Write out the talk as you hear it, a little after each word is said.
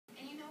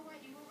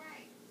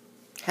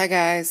Hi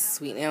guys,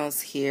 Sweet Nails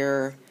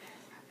here.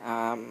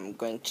 I'm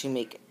going to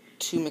make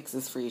two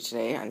mixes for you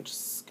today. I'm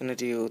just going to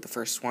do the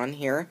first one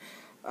here.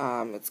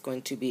 It's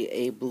going to be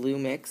a blue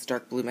mix,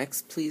 dark blue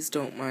mix. Please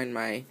don't mind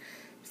my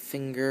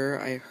finger.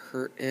 I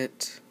hurt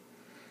it,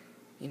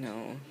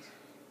 doing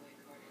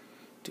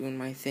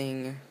my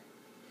thing.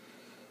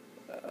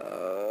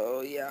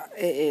 Oh, yeah,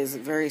 it is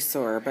very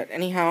sore. But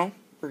anyhow,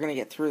 we're going to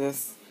get through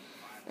this.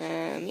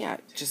 And yeah,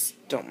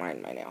 just don't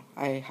mind my nail.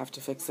 I have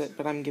to fix it,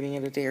 but I'm giving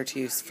it a day or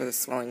two for the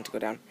swelling to go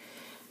down.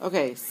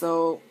 Okay,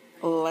 so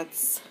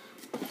let's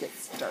get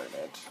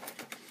started.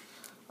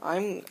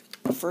 I'm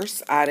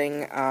first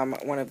adding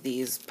one of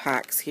these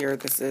packs here.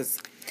 This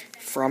is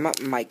from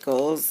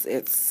Michaels.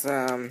 It's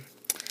one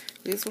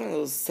of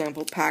those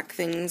sample pack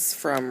things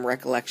from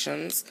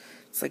Recollections.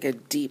 It's like a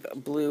deep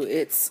blue.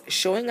 It's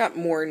showing up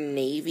more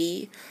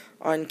navy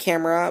on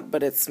camera,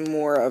 but it's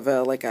more of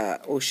a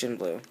ocean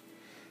blue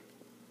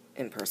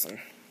in person.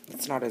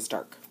 It's not as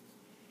dark.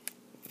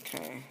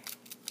 Okay.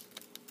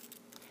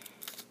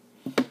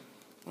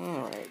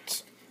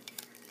 Alright.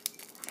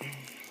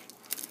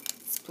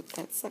 Let's put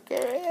that sucker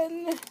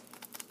in.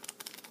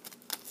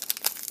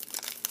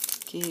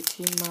 Get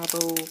in my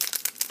bowl.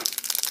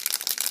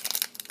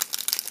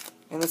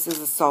 And this is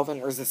a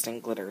solvent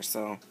resistant glitter,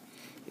 so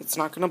it's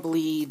not going to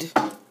bleed.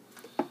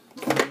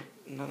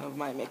 None of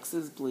my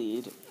mixes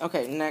bleed.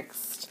 Okay,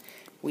 next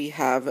we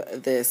have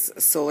this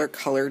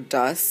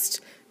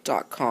SolarColorDust.com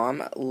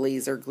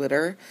laser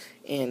glitter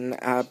in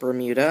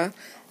Bermuda.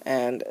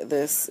 And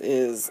this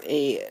is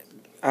a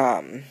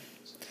I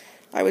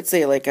would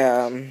say like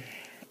a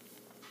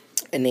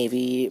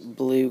navy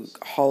blue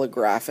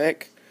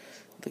holographic.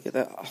 Look at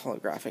that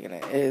holographic in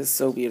it. It is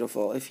so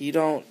beautiful. If you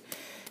don't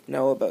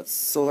know about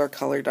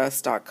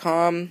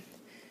SolarColorDust.com,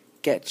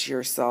 get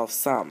yourself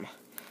some.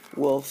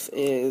 Wolf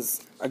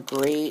is a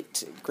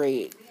great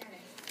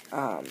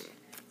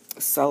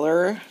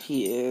seller.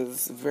 He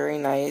is very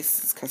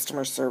nice. His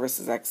customer service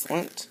is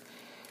excellent.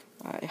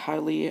 I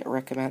highly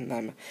recommend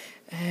them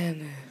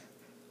and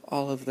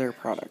all of their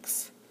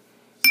products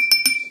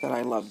that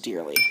I love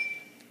dearly.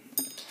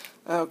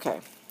 Okay,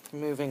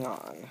 moving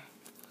on.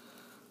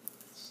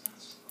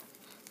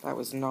 That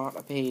was not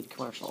a paid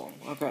commercial.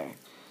 Okay.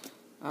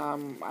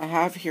 I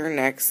have here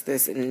next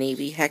this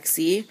Navy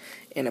Hexie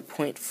in a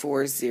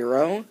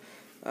 0.40.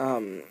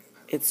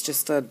 It's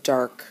just a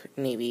dark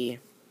navy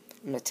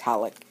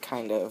metallic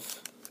kind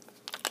of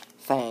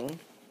thing.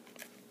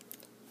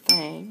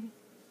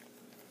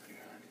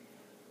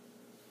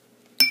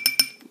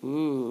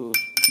 Ooh.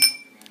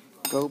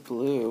 Go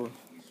blue.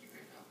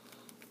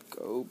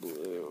 Go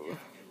blue.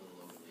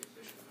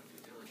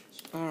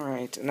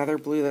 Alright, another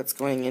blue that's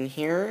going in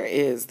here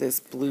is this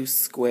blue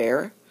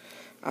square.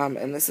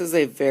 And this is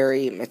a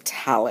very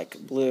metallic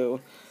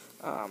blue.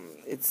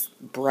 It's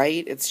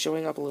bright. It's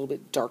showing up a little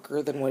bit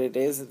darker than what it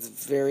is. It's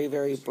very,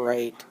 very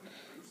bright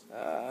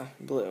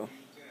blue.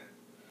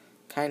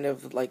 Kind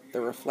of like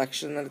the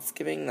reflection that it's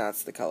giving,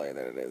 that's the color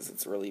that it is.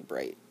 It's really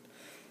bright.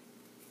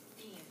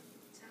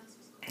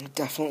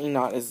 Definitely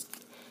not as...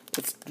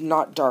 It's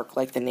not dark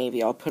like the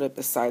navy. I'll put it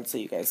beside so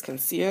you guys can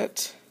see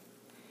it.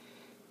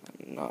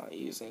 I'm not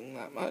using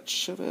that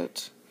much of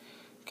it.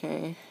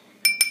 Okay.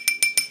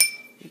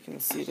 You can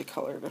see the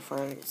color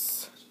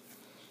difference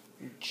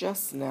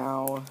just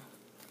now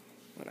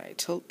when I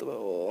tilt the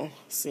bowl.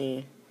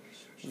 See?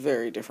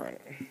 Very different.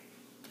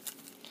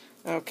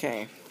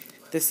 Okay.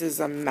 This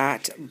is a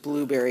matte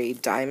blueberry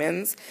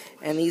diamonds,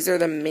 and these are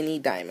the mini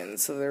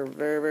diamonds, so they're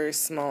very, very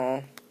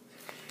small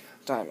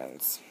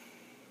diamonds.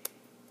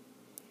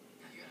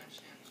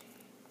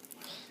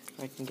 If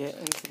I can get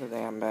into the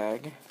damn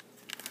bag,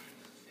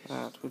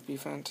 that would be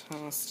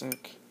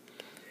fantastic.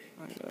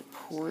 I'm going to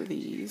pour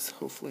these,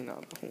 hopefully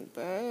not the whole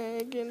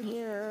bag in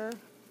here.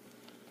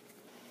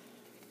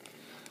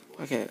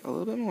 Okay, a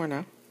little bit more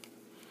now.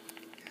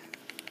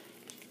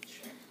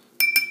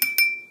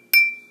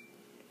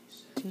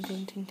 Ting,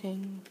 ting, ting,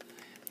 ting.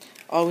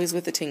 Always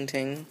with the ting,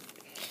 ting.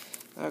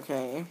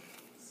 Okay,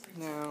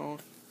 now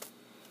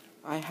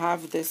I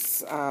have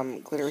this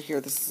glitter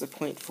here. This is a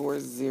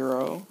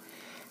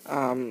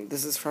 0.40.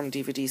 This is from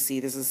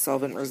DVDC. This is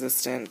solvent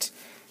resistant.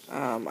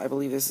 I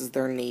believe this is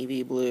their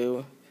navy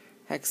blue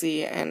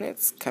Hexie, and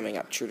it's coming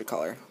up true to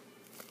color.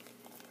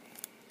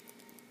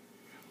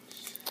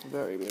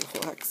 Very beautiful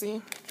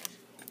Hexie.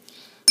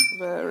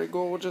 Very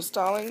gorgeous,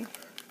 darling.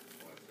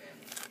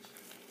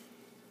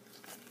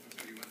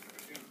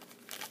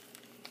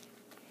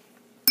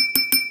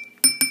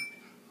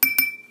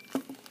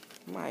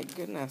 My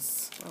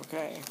goodness.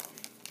 Okay.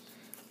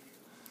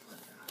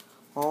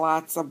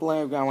 Lots of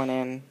blue going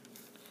in.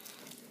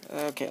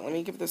 Okay, let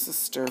me give this a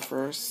stir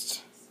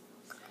first.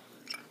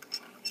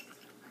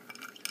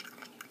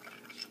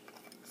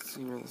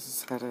 See where this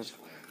is headed.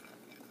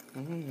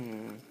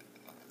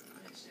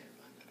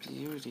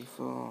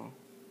 Beautiful.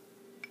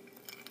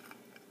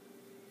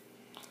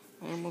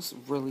 I almost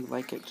really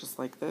like it just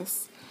like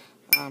this.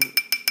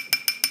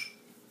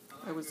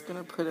 I was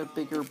going to put a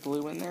bigger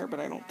blue in there, but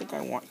I don't think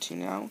I want to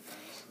now.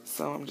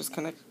 So I'm just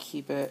going to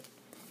keep it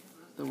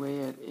the way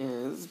it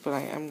is, but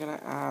I am going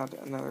to add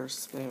another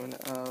spoon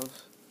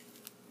of,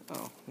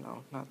 oh,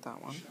 no, not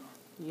that one.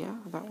 Yeah,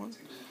 that one?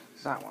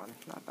 That one,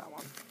 not that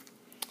one.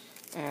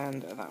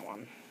 And that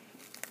one.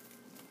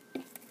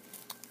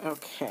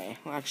 Okay,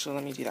 well, actually,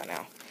 let me do that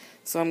now.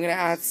 So I'm going to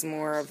add some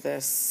more of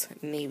this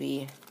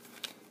navy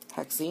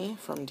hexie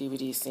from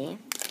DVDC.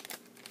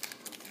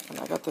 And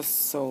I got this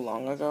so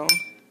long ago.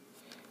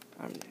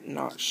 I'm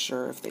not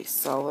sure if they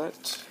sell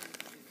it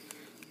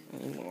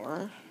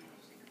anymore.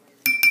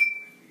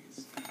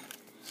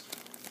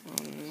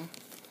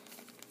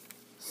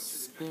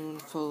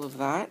 Spoonful of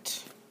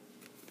that.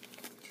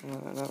 And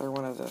then another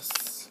one of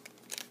this.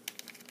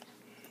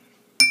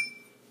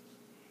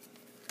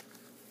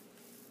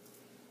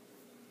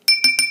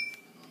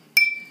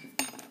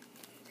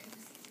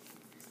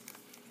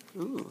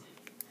 Ooh.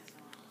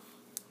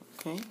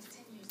 Okay.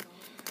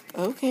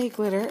 Okay,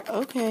 glitter.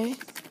 Okay.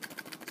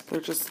 They're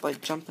just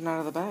like jumping out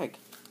of the bag.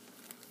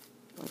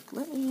 Like,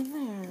 let me in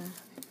there.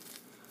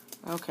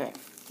 Okay.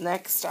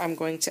 Next, I'm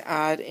going to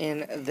add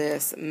in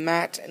this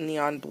matte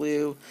neon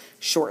blue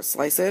short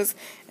slices.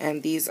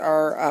 And these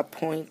are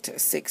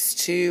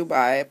 0.62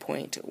 by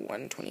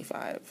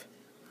 0.125.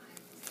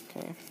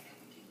 Okay.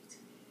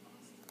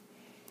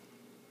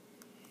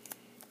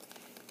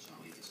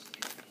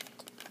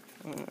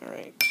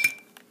 Alright.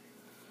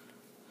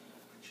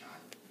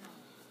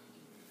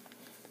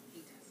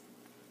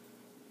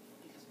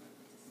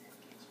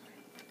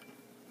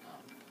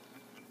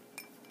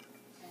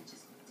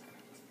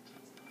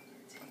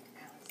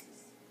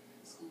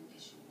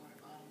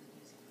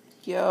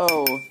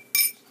 Yo,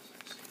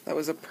 that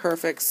was a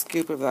perfect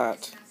scoop of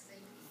that.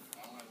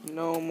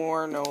 No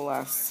more, no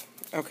less.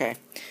 Okay,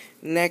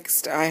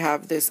 next I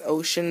have this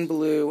ocean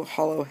blue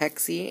hollow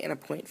hexie in a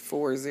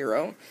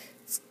 0.40.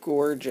 It's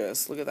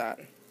gorgeous. Look at that.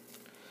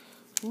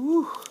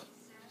 Woo,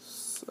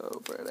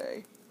 so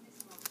pretty.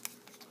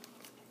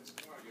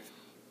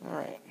 All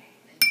right.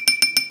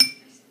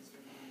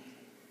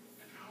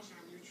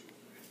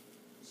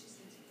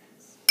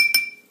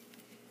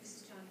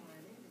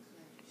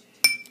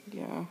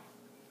 Yeah.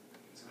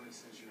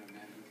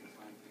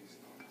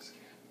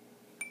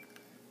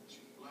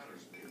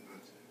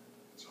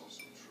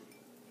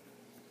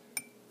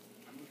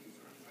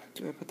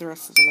 Do I put the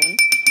rest of them in?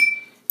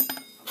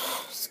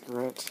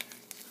 Screw it.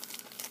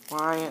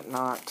 Why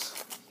not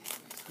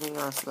putting the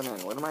rest of them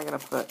in? What am I going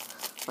to put?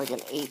 Like an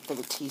eighth of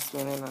a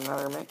teaspoon in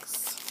another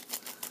mix?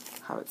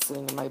 Have it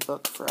sitting in my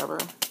book forever?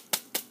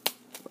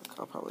 Look,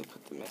 I'll probably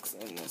put the mix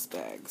in this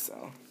bag,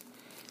 so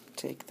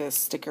take this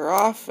sticker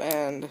off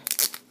and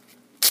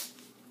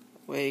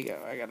away you go.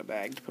 I got a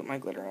bag to put my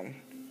glitter in.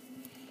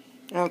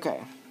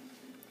 Okay.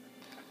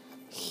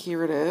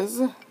 Here it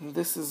is.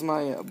 This is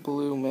my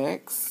blue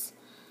mix.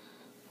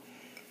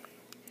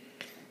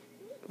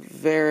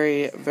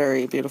 Very,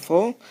 very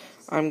beautiful.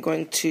 I'm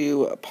going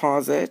to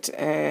pause it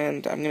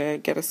and I'm going to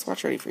get a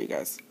swatch ready for you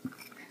guys.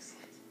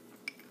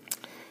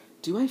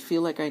 Do I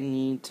feel like I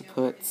need to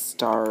put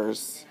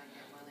stars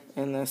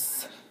in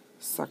this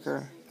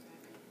sucker?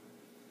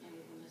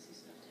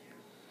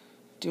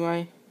 Do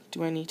I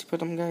need to put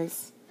them,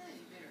 guys?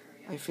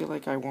 I feel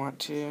like I want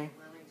to.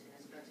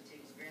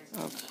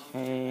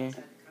 Okay.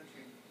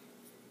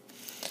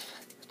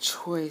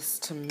 Choice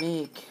to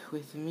make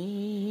with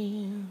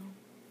me.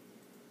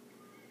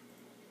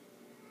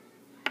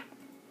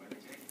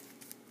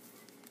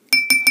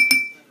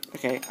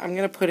 Okay, I'm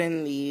going to put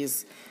in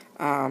these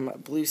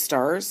blue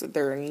stars.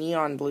 They're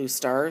neon blue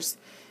stars,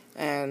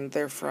 and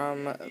they're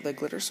from the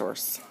Glitter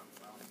Source.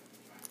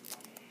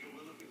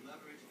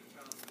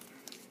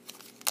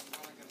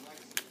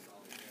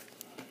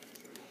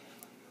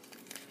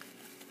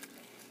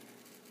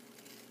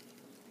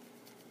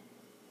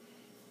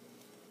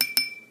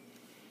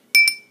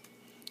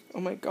 Oh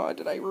my god,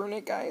 did I ruin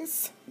it,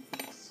 guys?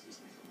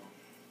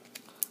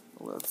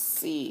 Let's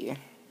see.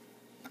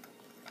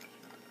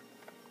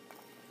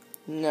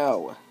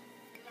 No.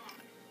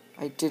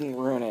 I didn't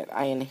ruin it.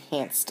 I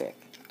enhanced it.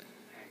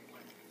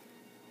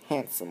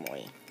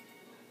 Handsomely.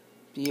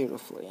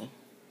 Beautifully.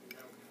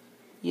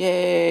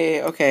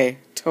 Yay! Okay,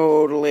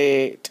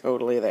 totally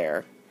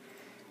there.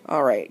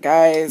 Alright,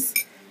 guys.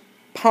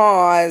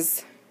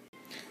 Pause.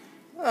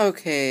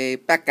 Okay,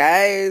 back,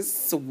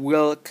 guys.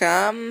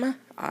 Welcome.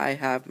 I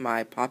have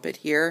my poppet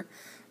here.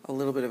 A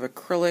little bit of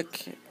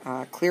acrylic,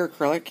 clear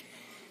acrylic,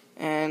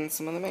 and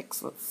some of the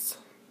mix. Let's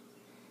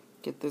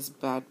get this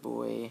bad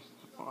boy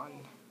on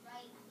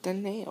the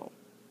nail.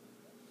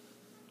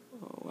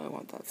 Oh, I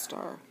want that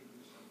star.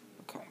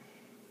 Okay.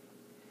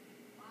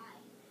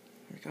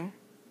 Here we go.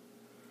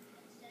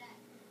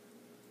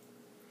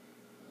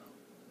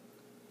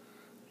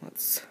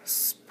 Let's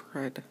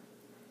spread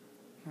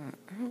that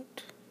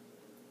out.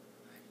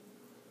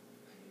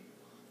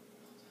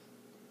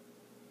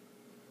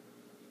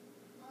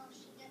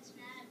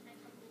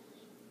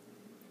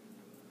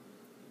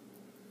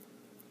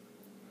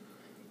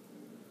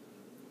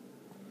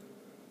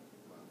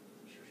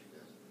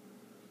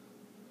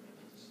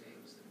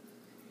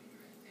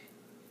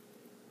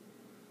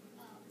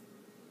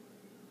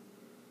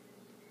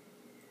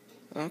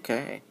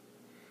 Okay.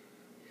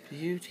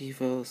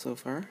 Beautiful so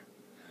far.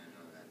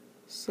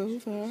 So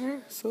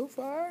far, so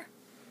far.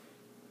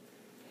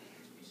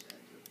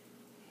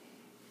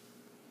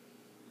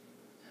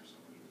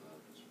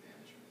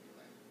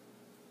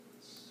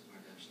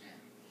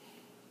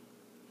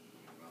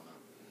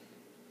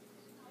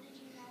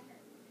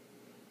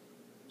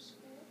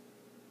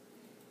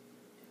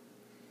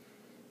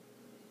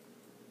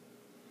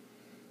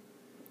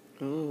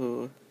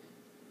 Ooh.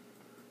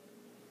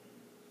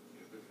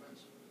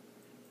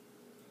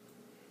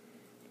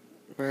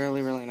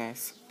 Really, really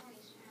nice.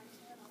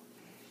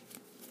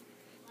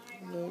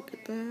 Look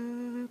at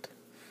that.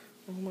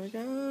 Oh my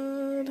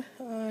god.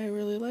 I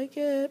really like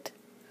it.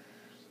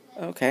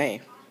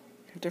 Okay.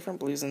 Different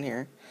blues in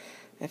here.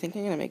 I think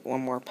I'm going to make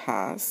one more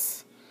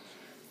pass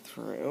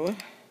through.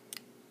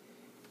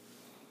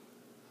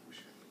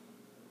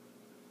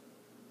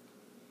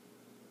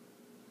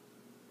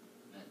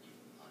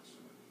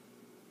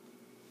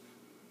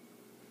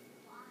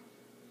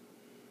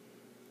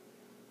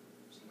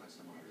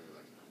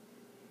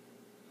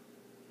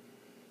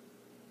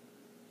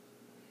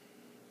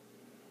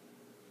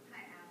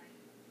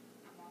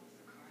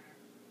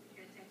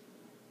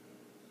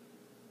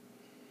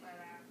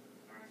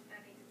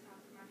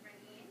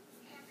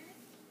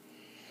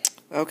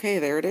 Okay,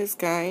 there it is,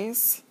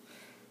 guys.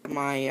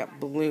 My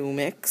blue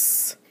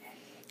mix.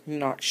 I'm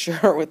not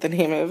sure what the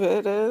name of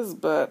it is,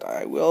 but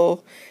I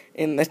will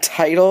in the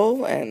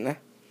title, and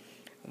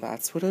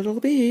that's what it'll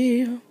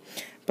be.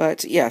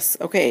 But yes,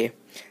 okay.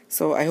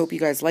 So I hope you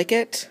guys like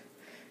it,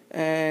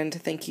 and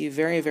thank you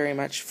very, very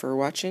much for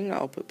watching.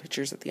 I'll put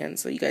pictures at the end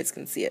so you guys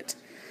can see it.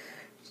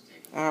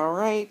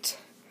 Alright.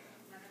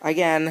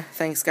 Again,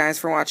 thanks guys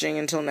for watching.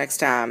 Until next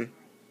time.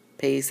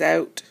 Peace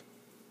out.